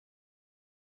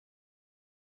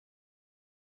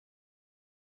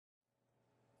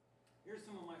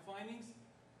some of my findings.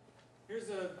 Here's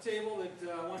a table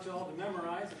that I want you all to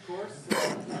memorize, of course.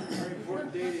 Very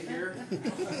important data here.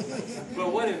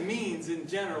 But what it means in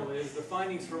general is the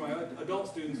findings for my adult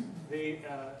students, they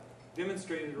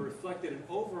demonstrated or reflected an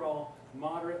overall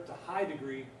moderate to high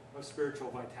degree of spiritual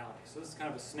vitality. So this is kind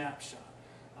of a snapshot.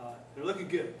 They're looking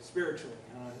good spiritually.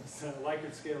 It's a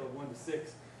Likert scale of 1 to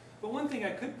 6. But one thing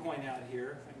I could point out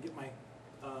here, if I can get my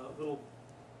little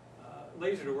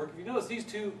laser to work, if you notice these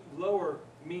two lower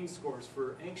mean scores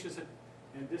for anxious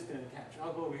and distant attached.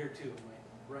 I'll go over here too on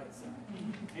my right side.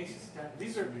 Anxious attached.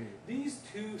 These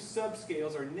two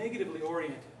subscales are negatively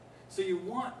oriented. So you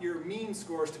want your mean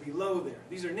scores to be low there.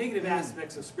 These are negative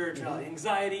aspects of spirituality.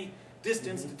 Anxiety,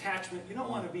 distance, detachment. You don't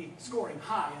want to be scoring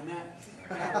high in that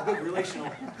have a good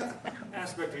relational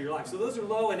aspect of your life. So those are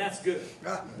low, and that's good.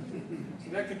 So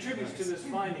that contributes to this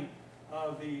finding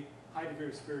of the high degree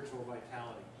of spiritual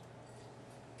vitality.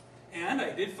 And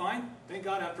I did find, thank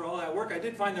God after all that work, I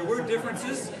did find there were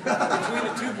differences between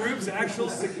the two groups, actual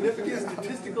significant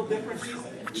statistical differences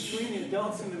between the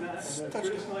adults and the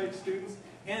traditional age students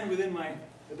and within my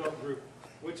adult group,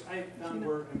 which I found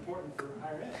were important for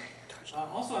higher ed.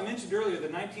 Also, I mentioned earlier the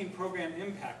 19 program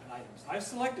impact items. I've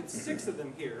selected 6 of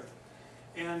them here,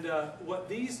 and what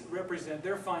these represent,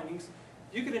 their findings,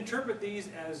 you can interpret these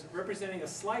as representing a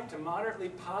slight to moderately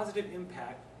positive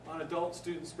impact on adult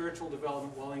student spiritual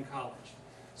development while in college.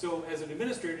 So as an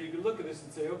administrator, you could look at this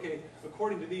and say, okay,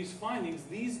 according to these findings,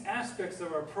 these aspects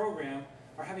of our program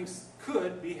are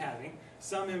could be having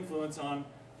some influence on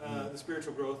the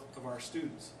spiritual growth of our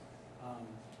students.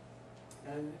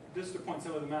 And just to point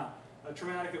some of them out, a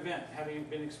traumatic event having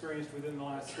been experienced within the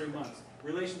last 3 months,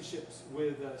 relationships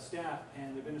with staff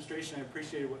and administration. I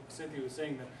appreciated what Cynthia was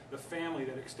saying, that the family,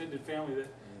 that extended family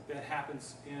that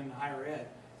happens in higher ed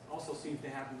also seems to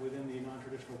happen within the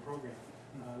non-traditional program.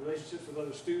 Relationships with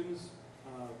other students,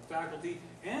 faculty,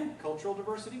 and cultural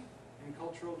diversity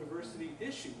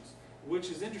issues, which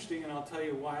is interesting, and I'll tell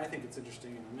you why I think it's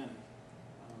interesting in a minute.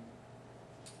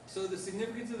 So the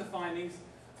significance of the findings,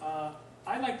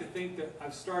 I like to think that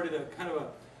I've started a kind of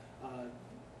a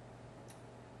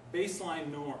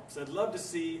baseline norms. I'd love to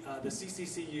see the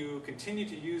CCCU continue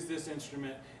to use this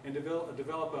instrument and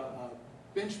develop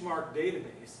a benchmark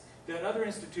database that other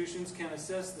institutions can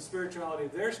assess the spirituality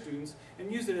of their students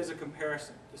and use it as a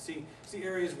comparison to see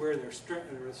areas where they're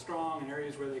strong and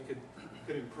areas where they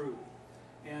could improve.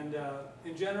 And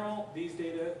in general, these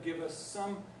data give us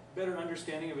some better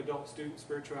understanding of adult student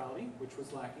spirituality, which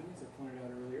was lacking, as I pointed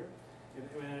out earlier.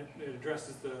 It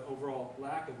addresses the overall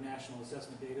lack of national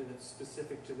assessment data that's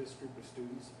specific to this group of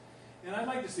students. And I'd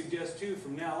like to suggest, too,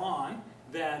 from now on,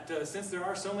 that since there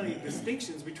are so many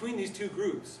distinctions between these two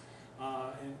groups,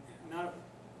 and not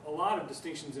a lot of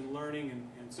distinctions in learning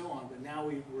and so on, but now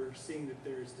we're seeing that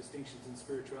there's distinctions in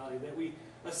spirituality, that we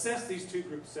assess these two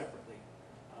groups separately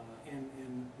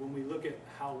and when we look at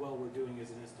how well we're doing as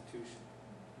an institution.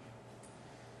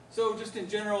 So just in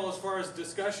general, as far as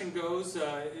discussion goes,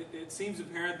 it seems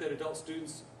apparent that adult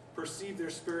students perceive their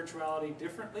spirituality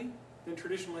differently than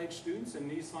traditional age students, and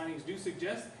these findings do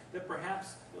suggest that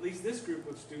perhaps at least this group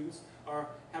of students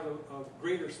have a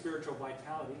greater spiritual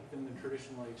vitality than the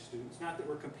traditional age students. Not that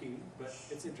we're competing, but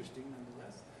it's interesting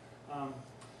nonetheless.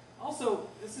 Also,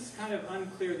 this is kind of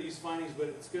unclear, these findings, but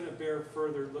it's going to bear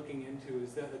further looking into,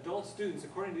 is that adult students,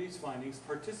 according to these findings,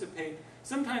 participate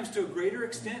sometimes to a greater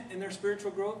extent in their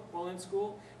spiritual growth while in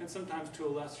school, and sometimes to a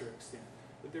lesser extent.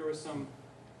 But there were some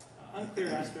unclear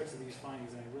aspects of these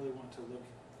findings, and I really want to look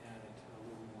at it a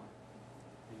little more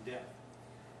in depth.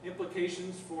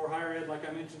 Implications for higher ed, like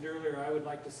I mentioned earlier, I would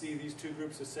like to see these two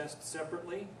groups assessed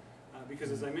separately,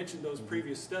 because as I mentioned those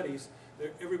previous studies,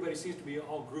 everybody seems to be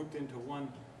all grouped into one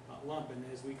lump, and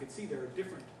as we can see, there are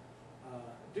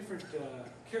different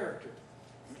characters,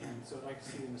 and so I'd like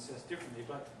to see them assessed differently.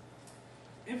 But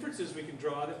inferences we can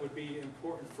draw that would be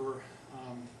important for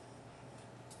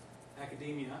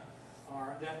academia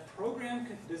are that program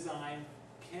design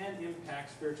can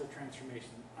impact spiritual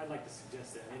transformation. I'd like to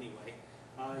suggest that anyway.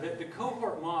 That the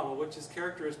cohort model, which is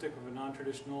characteristic of a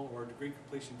non-traditional or degree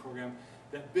completion program,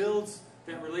 that builds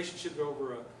that relationship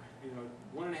over a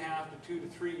 1.5 to 2 to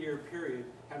 3 year period,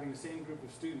 having the same group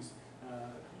of students,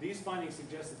 these findings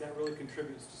suggest that really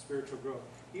contributes to spiritual growth.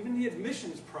 Even the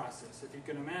admissions process, if you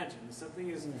can imagine,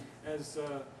 something as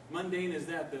mundane as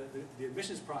that, the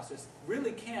admissions process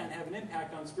really can have an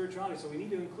impact on spirituality, so we need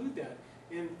to include that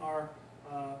in our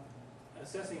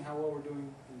assessing how well we're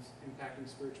doing in impacting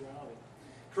spirituality.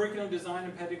 Curriculum design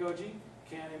and pedagogy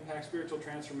can impact spiritual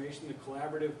transformation. The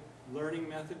collaborative learning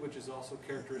method, which is also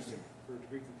characteristic for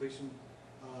degree completion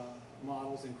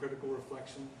models, and critical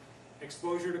reflection.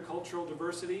 exposure to cultural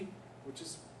diversity, which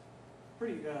is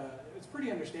pretty, it's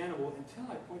pretty understandable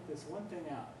until I point this one thing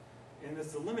out. And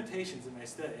it's the limitations in my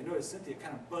study. I noticed Cynthia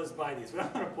kind of buzzed by these, but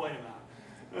I'm going to point them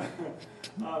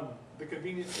out. The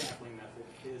convenient sampling method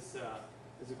is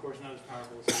of course not as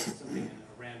powerful as something in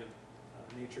a random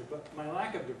nature, but my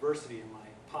lack of diversity in my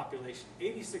population,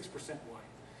 86% white.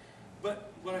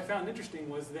 But what I found interesting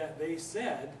was that they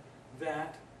said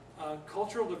that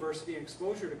cultural diversity and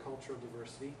exposure to cultural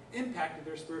diversity impacted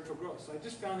their spiritual growth. So I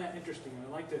just found that interesting,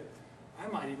 and I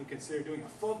might even consider doing a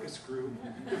focus group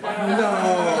to find out.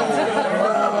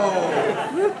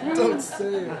 No, don't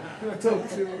say it. Don't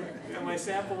do it. And my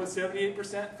sample was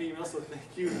 78% female, so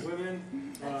thank you,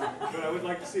 women. But I would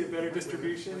like to see a better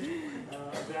distribution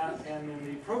of that. And then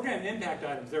the program impact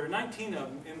items, there are 19 of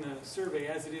them in the survey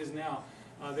as it is now.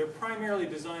 They're primarily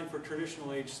designed for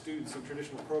traditional age students and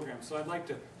traditional programs. So I'd like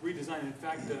to redesign. In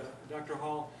fact, Dr.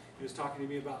 Hall was talking to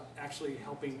me about actually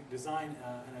helping design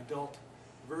an adult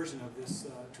version of this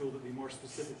tool that would be more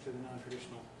specific to the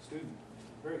non-traditional student.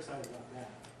 I'm very excited about that.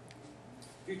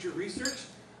 Future research.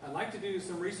 I'd like to do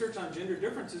some research on gender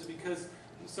differences because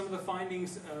some of the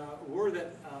findings were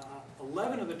that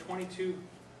 11 of the 22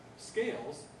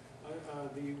 scales,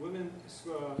 the women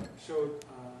showed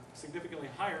significantly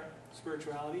higher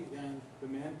spirituality than the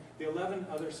men. The 11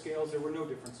 other scales, there were no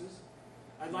differences.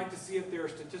 I'd like to see if there are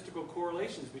statistical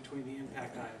correlations between the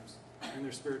impact items and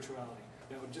their spirituality.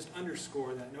 That would just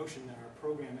underscore that notion that our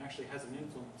program actually has an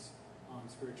influence on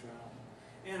spirituality.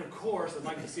 And of course, I'd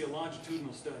like to see a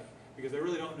longitudinal study, because I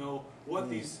really don't know what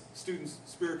these students'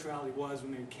 spirituality was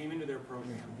when they came into their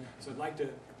program. So I'd like to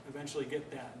eventually get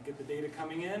that, get the data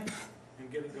coming in,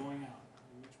 and get it going out.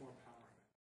 Much more power.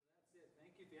 That's it.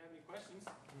 Thank you. If you have any questions.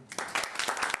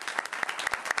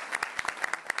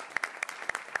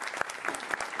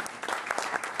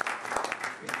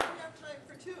 We only have time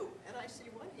for two, and I see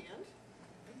one hand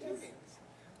and two hands.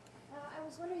 I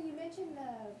was wondering, you mentioned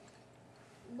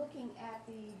looking at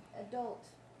the adult,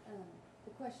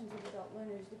 the questions of adult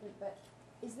learners different, but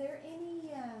is there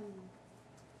any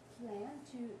plan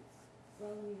to,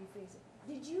 well, let me rephrase it.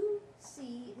 Did you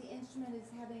see the instrument as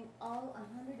having all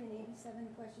 187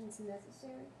 questions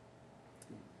necessary?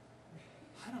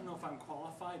 I don't know if I'm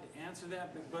qualified to answer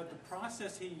that, but the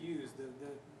process he used,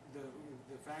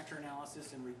 the factor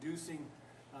analysis and reducing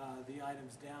the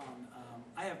items down,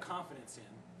 I have confidence in.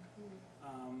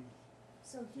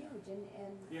 So huge,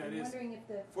 and Yeah, I'm it is. wondering if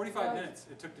the 45 minutes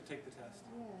it took to take the test.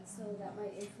 Yeah, so that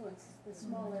might influence the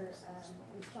smaller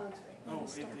response rate. Oh,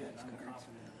 it did. I'm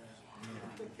confident of that.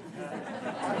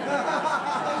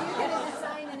 Are you going to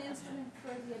design an instrument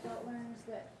for the adult learners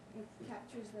that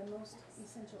captures the most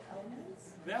essential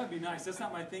elements? That would be nice. That's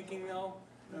not my thinking, though,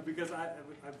 because I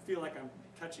feel like I'm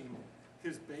touching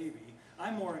his baby.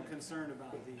 I'm more concerned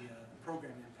about the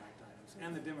program impact items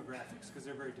and the demographics, because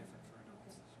they're very different for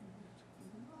adults.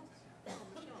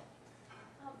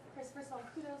 Chris, first of all,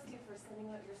 kudos to you for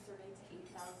sending out your survey to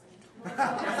 8,000.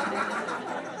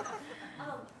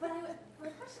 But my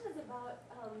question is about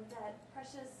that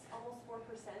precious almost 4%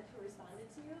 who responded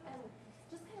to you, and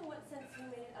just kind of what sense you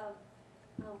made of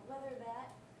whether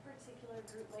that particular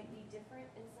group might be different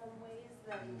in some ways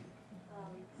than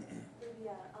maybe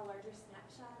a larger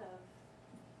snapshot of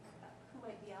who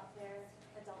might be out there,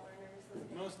 adult learners.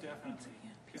 Most definitely.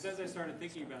 Because as I started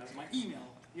thinking about it, my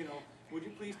email, would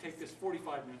you please take this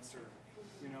 45-minute survey,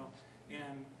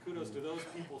 and kudos to those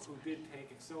people who did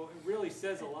take it. So it really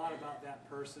says a lot about that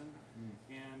person,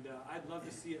 and I'd love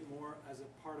to see it more as a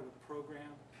part of a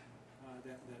program,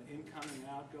 that incoming and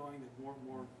outgoing, that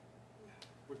more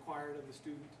required of the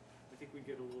student. I think we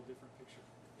get a little different picture.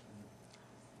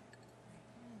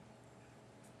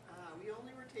 We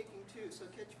only were taking two, so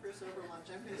catch Chris over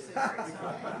lunch. I'm going to say Chris.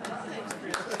 Thanks,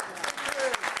 Chris.